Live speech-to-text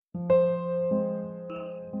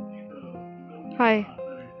Hi,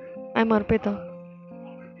 I'm Arpita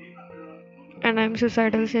and I'm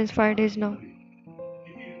suicidal since 5 days now.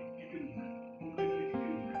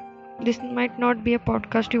 This might not be a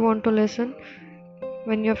podcast you want to listen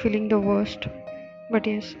when you're feeling the worst, but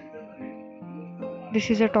yes, this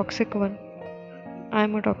is a toxic one.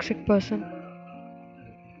 I'm a toxic person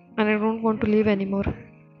and I don't want to live anymore.